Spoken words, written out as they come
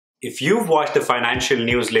If you've watched the financial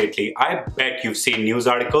news lately, I bet you've seen news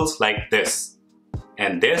articles like this,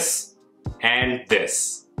 and this, and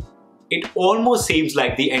this. It almost seems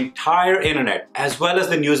like the entire internet, as well as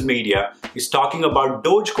the news media, is talking about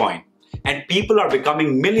Dogecoin, and people are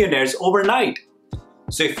becoming millionaires overnight.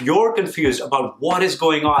 So if you're confused about what is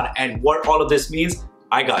going on and what all of this means,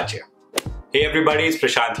 I got you. Hey everybody, it's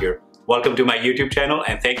Prashant here. Welcome to my YouTube channel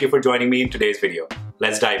and thank you for joining me in today's video.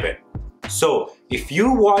 Let's dive in. So if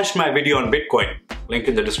you watched my video on Bitcoin, link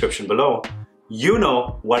in the description below, you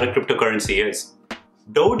know what a cryptocurrency is.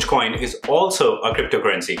 Dogecoin is also a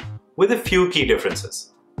cryptocurrency with a few key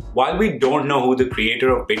differences. While we don't know who the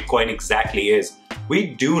creator of Bitcoin exactly is, we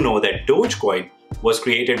do know that Dogecoin was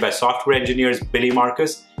created by software engineers Billy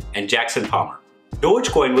Marcus and Jackson Palmer.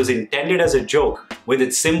 Dogecoin was intended as a joke, with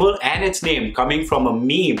its symbol and its name coming from a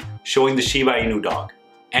meme showing the Shiba Inu dog.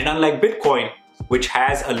 And unlike Bitcoin, which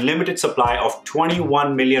has a limited supply of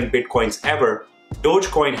 21 million Bitcoins ever,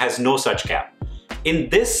 Dogecoin has no such cap. In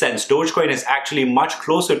this sense, Dogecoin is actually much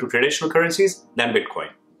closer to traditional currencies than Bitcoin.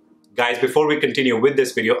 Guys, before we continue with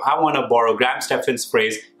this video, I want to borrow Graham Stephan's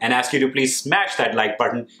phrase and ask you to please smash that like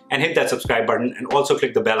button and hit that subscribe button and also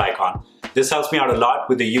click the bell icon. This helps me out a lot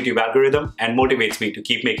with the YouTube algorithm and motivates me to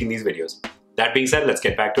keep making these videos. That being said, let's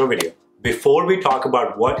get back to our video. Before we talk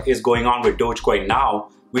about what is going on with Dogecoin now,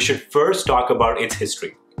 we should first talk about its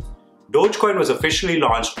history. Dogecoin was officially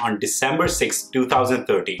launched on December 6,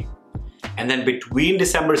 2013. And then between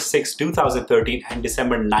December 6, 2013 and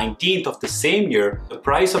December 19th of the same year, the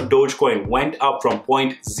price of Dogecoin went up from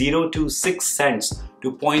 0.026 cents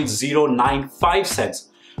to 0.095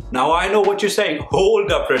 cents. Now I know what you're saying,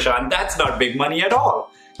 hold up Prashant, that's not big money at all.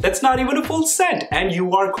 That's not even a full cent, and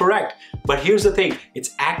you are correct. But here's the thing,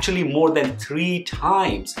 it's actually more than 3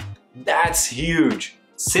 times. That's huge.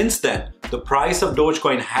 Since then, the price of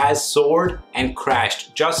Dogecoin has soared and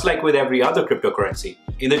crashed, just like with every other cryptocurrency.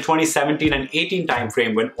 In the 2017 and 18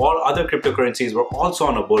 timeframe, when all other cryptocurrencies were also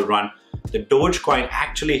on a bull run, the Dogecoin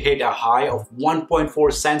actually hit a high of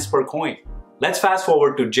 1.4 cents per coin. Let's fast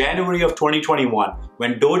forward to January of 2021,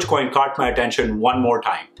 when Dogecoin caught my attention one more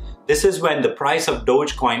time. This is when the price of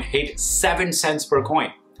Dogecoin hit 7 cents per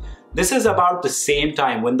coin. This is about the same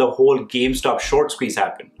time when the whole GameStop short squeeze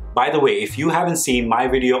happened. By the way, if you haven't seen my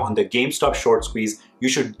video on the GameStop short squeeze, you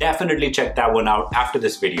should definitely check that one out after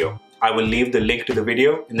this video. I will leave the link to the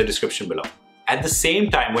video in the description below. At the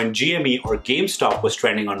same time when GME or GameStop was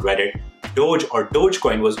trending on Reddit, Doge or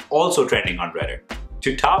Dogecoin was also trending on Reddit.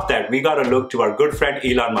 To top that, we gotta look to our good friend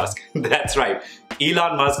Elon Musk. That's right,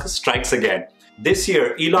 Elon Musk strikes again. This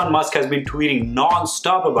year, Elon Musk has been tweeting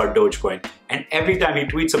non-stop about Dogecoin, and every time he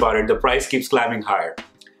tweets about it, the price keeps climbing higher.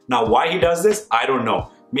 Now, why he does this, I don't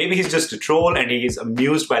know. Maybe he's just a troll and he's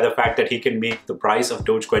amused by the fact that he can make the price of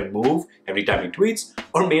Dogecoin move every time he tweets,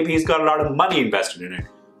 or maybe he's got a lot of money invested in it.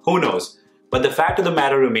 Who knows? But the fact of the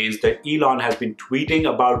matter remains that Elon has been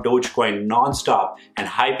tweeting about Dogecoin non-stop and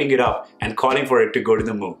hyping it up and calling for it to go to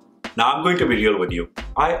the moon. Now, I'm going to be real with you.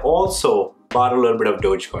 I also bought a little bit of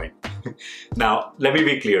Dogecoin. Now, let me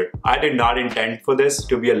be clear. I did not intend for this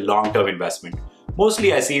to be a long-term investment.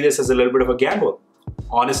 Mostly, I see this as a little bit of a gamble.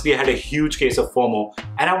 Honestly, I had a huge case of FOMO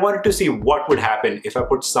and I wanted to see what would happen if I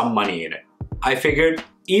put some money in it. I figured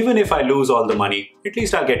even if I lose all the money, at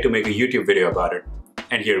least I'll get to make a YouTube video about it.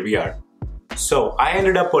 And here we are. So I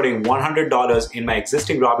ended up putting $100 in my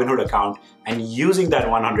existing Robinhood account and using that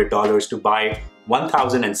 $100 to buy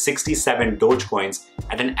 1,067 Dogecoins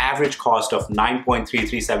at an average cost of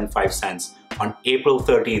 9.3375 cents on April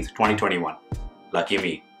 13th, 2021. Lucky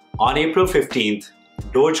me. On April 15th,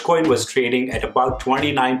 Dogecoin was trading at about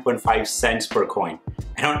 29.5 cents per coin.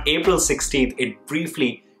 And on April 16th, it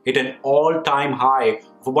briefly hit an all-time high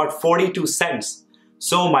of about 42 cents.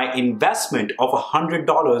 So my investment of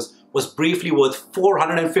 $100 was briefly worth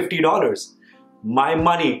 $450. My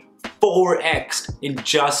money 4x'd in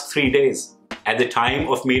just 3 days. At the time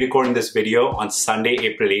of me recording this video on Sunday,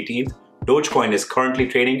 April 18th, Dogecoin is currently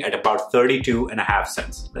trading at about 32.5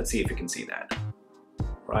 cents. Let's see if you can see that.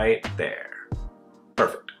 Right there.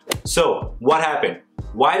 Perfect. So, what happened?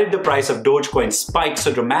 Why did the price of Dogecoin spike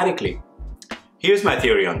so dramatically? Here's my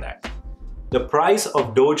theory on that. The price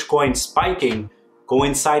of Dogecoin spiking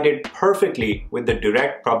coincided perfectly with the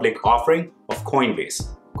direct public offering of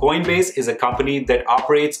Coinbase. Coinbase is a company that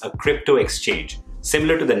operates a crypto exchange,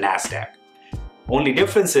 similar to the Nasdaq. Only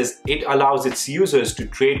difference is it allows its users to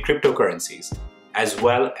trade cryptocurrencies, as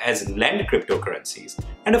well as lend cryptocurrencies,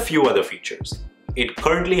 and a few other features. It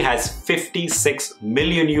currently has 56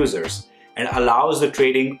 million users and allows the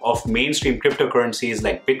trading of mainstream cryptocurrencies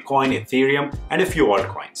like Bitcoin, Ethereum, and a few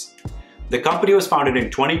altcoins. The company was founded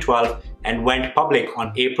in 2012 and went public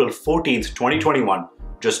on April 14th, 2021,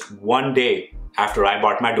 just one day after I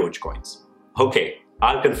bought my Dogecoins. Okay,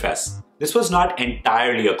 I'll confess, this was not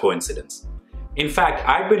entirely a coincidence. In fact,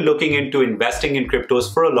 I'd been looking into investing in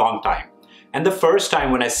cryptos for a long time. And the first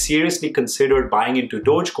time when I seriously considered buying into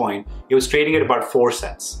Dogecoin, it was trading at about 4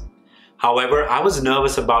 cents. However, I was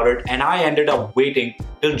nervous about it and I ended up waiting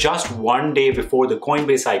till just one day before the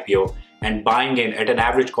Coinbase IPO and buying in at an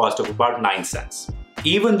average cost of about 9 cents.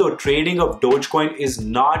 Even though trading of Dogecoin is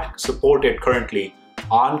not supported currently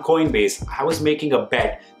on Coinbase, I was making a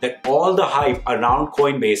bet that all the hype around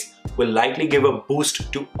Coinbase will likely give a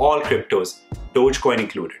boost to all cryptos, Dogecoin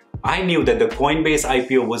included. I knew that the Coinbase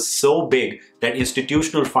IPO was so big that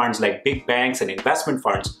institutional funds like big banks and investment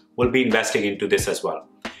funds will be investing into this as well.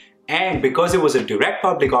 And because it was a direct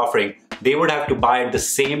public offering, they would have to buy at the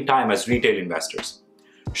same time as retail investors.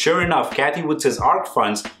 Sure enough, Cathie Woods' ARK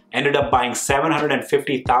funds ended up buying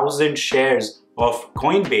 750,000 shares of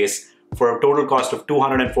Coinbase for a total cost of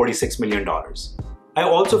 $246 million. I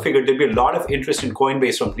also figured there'd be a lot of interest in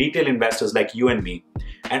Coinbase from retail investors like you and me.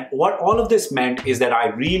 And what all of this meant is that I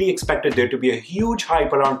really expected there to be a huge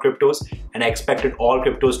hype around cryptos and I expected all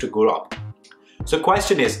cryptos to go up. So the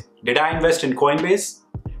question is, did I invest in Coinbase?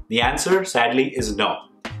 The answer, sadly, is no.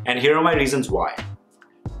 And here are my reasons why.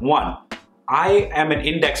 1. I am an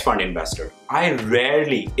index fund investor. I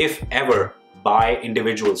rarely, if ever, buy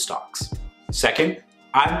individual stocks. 2nd,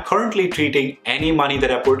 I'm currently treating any money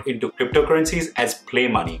that I put into cryptocurrencies as play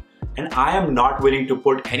money, and I am not willing to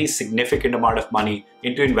put any significant amount of money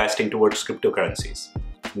into investing towards cryptocurrencies.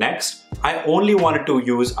 Next, I only wanted to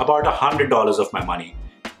use about $100 of my money,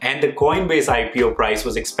 and the Coinbase IPO price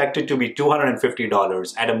was expected to be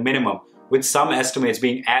 $250 at a minimum, with some estimates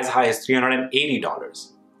being as high as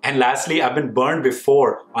 $380. And lastly, I've been burned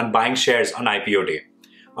before on buying shares on IPO day.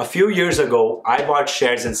 A few years ago, I bought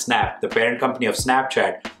shares in Snap, the parent company of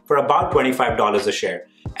Snapchat, for about $25 a share,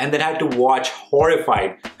 and then had to watch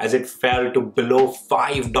horrified as it fell to below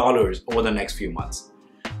 $5 over the next few months.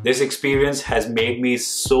 This experience has made me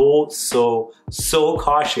so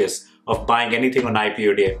cautious of buying anything on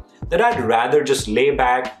IPO day that I'd rather just lay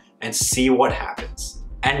back and see what happens.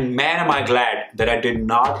 And man, am I glad that I did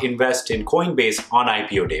not invest in Coinbase on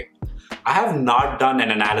IPO day. I have not done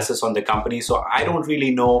an analysis on the company, so I don't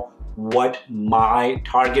really know what my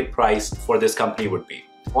target price for this company would be.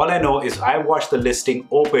 All I know is I watched the listing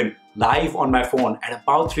open live on my phone at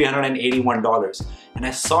about $381, and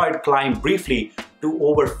I saw it climb briefly to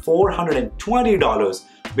over $420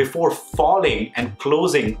 before falling and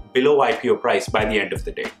closing below IPO price by the end of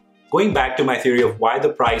the day. Going back to my theory of why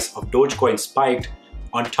the price of Dogecoin spiked,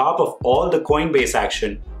 on top of all the Coinbase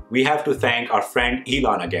action, we have to thank our friend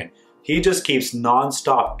Elon again. He just keeps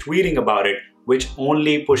non-stop tweeting about it, which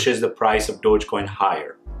only pushes the price of Dogecoin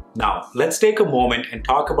higher. Now, let's take a moment and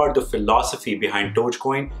talk about the philosophy behind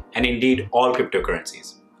Dogecoin and indeed all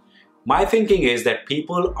cryptocurrencies. My thinking is that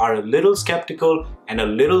people are a little skeptical and a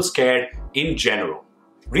little scared in general.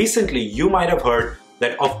 Recently, you might have heard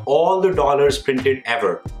that of all the dollars printed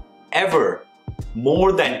ever,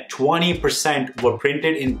 more than 20% were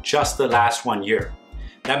printed in just the last 1 year.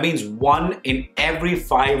 That means 1 in every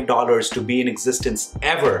 $5 to be in existence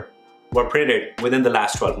ever were printed within the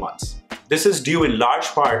last 12 months. This is due in large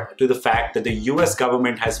part to the fact that the US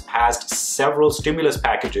government has passed several stimulus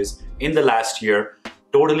packages in the last year,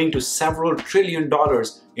 totaling to several $1 trillion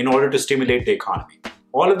in order to stimulate the economy.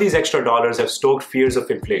 All of these extra dollars have stoked fears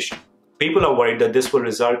of inflation. People are worried that this will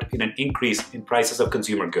result in an increase in prices of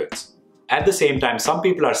consumer goods. At the same time, some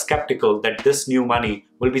people are skeptical that this new money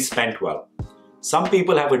will be spent well. Some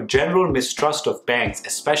people have a general mistrust of banks,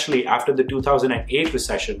 especially after the 2008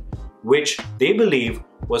 recession, which they believe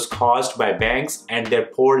was caused by banks and their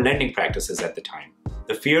poor lending practices at the time.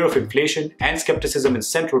 The fear of inflation and skepticism in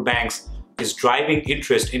central banks is driving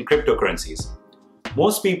interest in cryptocurrencies.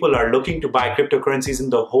 Most people are looking to buy cryptocurrencies in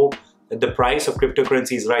the hope that the price of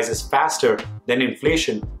cryptocurrencies rises faster than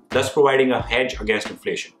inflation, thus providing a hedge against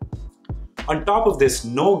inflation. On top of this,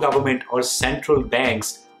 no government or central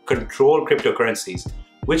banks control cryptocurrencies,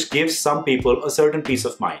 which gives some people a certain peace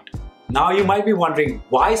of mind. Now you might be wondering,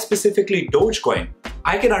 why specifically Dogecoin?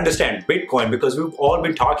 I can understand Bitcoin because we've all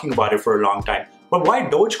been talking about it for a long time, but why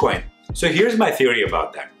Dogecoin? So here's my theory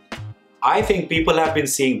about that. I think people have been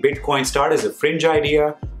seeing Bitcoin start as a fringe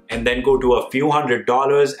idea and then go to a few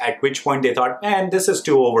 $100s, at which point they thought, man, this is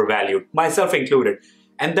too overvalued, myself included,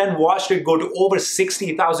 and then watched it go to over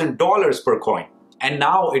 $60,000 per coin. And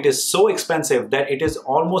now it is so expensive that it is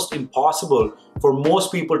almost impossible for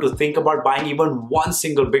most people to think about buying even one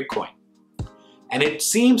single Bitcoin. And it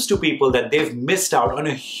seems to people that they've missed out on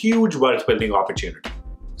a huge wealth building opportunity.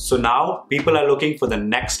 So now people are looking for the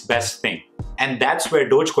next best thing. And that's where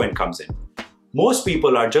Dogecoin comes in. Most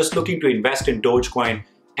people are just looking to invest in Dogecoin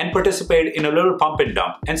and participate in a little pump and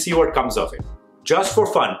dump and see what comes of it. Just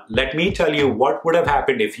for fun, let me tell you what would have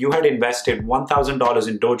happened if you had invested $1,000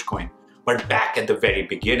 in Dogecoin, but back at the very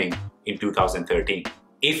beginning in 2013.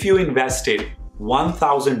 If you invested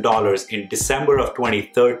 $1,000 in December of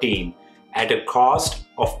 2013 at a cost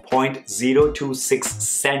of 0.026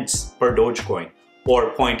 cents per Dogecoin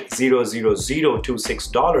or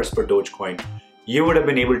 $0.00026 per Dogecoin, you would have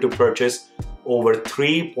been able to purchase over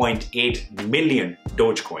 3.8 million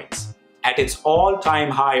Dogecoins. At its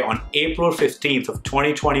all-time high on April 15th of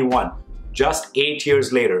 2021, just 8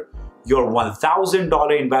 years later, your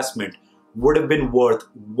 $1,000 investment would have been worth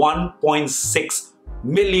 $1.6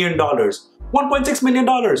 million. $1.6 million!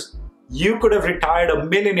 You could have retired a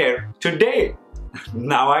millionaire today.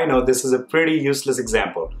 Now I know this is a pretty useless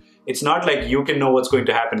example. It's not like you can know what's going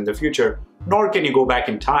to happen in the future, nor can you go back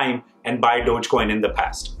in time and buy Dogecoin in the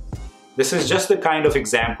past. This is just the kind of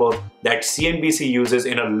example that CNBC uses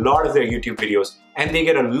in a lot of their YouTube videos, and they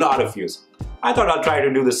get a lot of views. I thought I'll try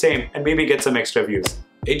to do the same and maybe get some extra views.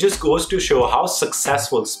 It just goes to show how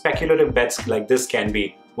successful speculative bets like this can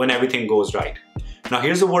be when everything goes right. Now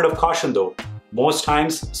here's a word of caution though. Most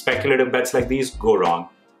times speculative bets like these go wrong,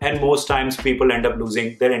 and most times people end up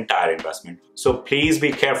losing their entire investment. So please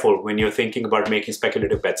be careful when you're thinking about making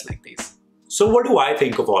speculative bets like these. So what do I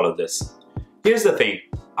think of all of this? Here's the thing.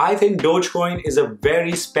 I think Dogecoin is a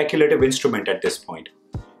very speculative instrument at this point.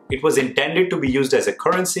 It was intended to be used as a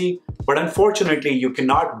currency, but unfortunately you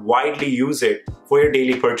cannot widely use it for your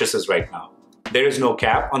daily purchases right now. There is no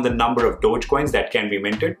cap on the number of Dogecoins that can be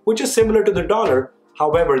minted, which is similar to the dollar.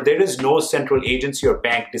 However, there is no central agency or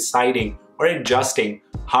bank deciding or adjusting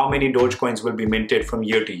how many Dogecoins will be minted from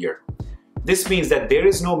year to year. This means that there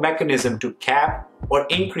is no mechanism to cap or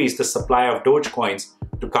increase the supply of Dogecoins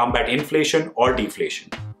to combat inflation or deflation.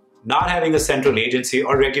 Not having a central agency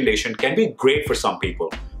or regulation can be great for some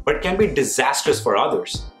people, but can be disastrous for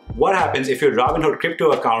others. What happens if your Robinhood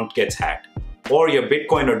crypto account gets hacked, or your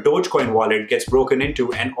Bitcoin or Dogecoin wallet gets broken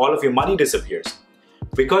into and all of your money disappears?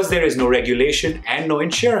 Because there is no regulation and no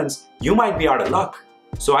insurance, you might be out of luck.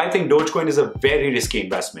 So I think Dogecoin is a very risky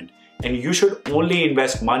investment, and you should only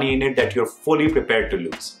invest money in it that you're fully prepared to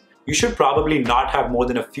lose. You should probably not have more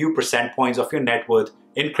than a few percent points of your net worth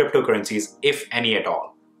in cryptocurrencies, if any at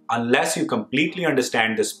all. Unless you completely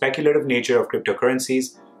understand the speculative nature of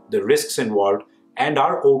cryptocurrencies, the risks involved, and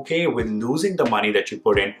are okay with losing the money that you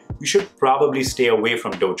put in, you should probably stay away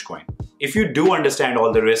from Dogecoin. If you do understand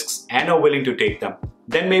all the risks and are willing to take them,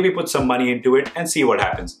 then maybe put some money into it and see what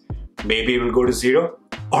happens. Maybe it will go to zero,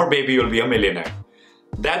 or maybe you'll be a millionaire.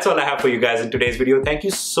 That's all I have for you guys in today's video. Thank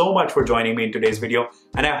you so much for joining me in today's video,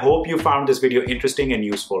 and I hope you found this video interesting and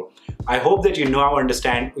useful. I hope that you now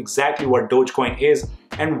understand exactly what Dogecoin is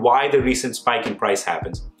and why the recent spike in price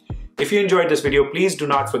happens. If you enjoyed this video, please do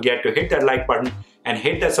not forget to hit that like button and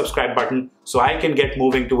hit that subscribe button so I can get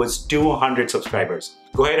moving towards 200 subscribers.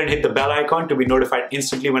 Go ahead and hit the bell icon to be notified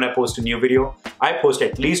instantly when I post a new video. I post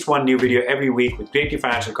at least one new video every week with great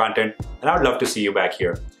financial content, and I would love to see you back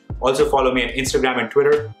here. Also follow me on Instagram and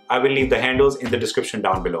Twitter. I will leave the handles in the description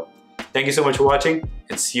down below. Thank you so much for watching,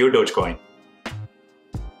 and see you Dogecoin.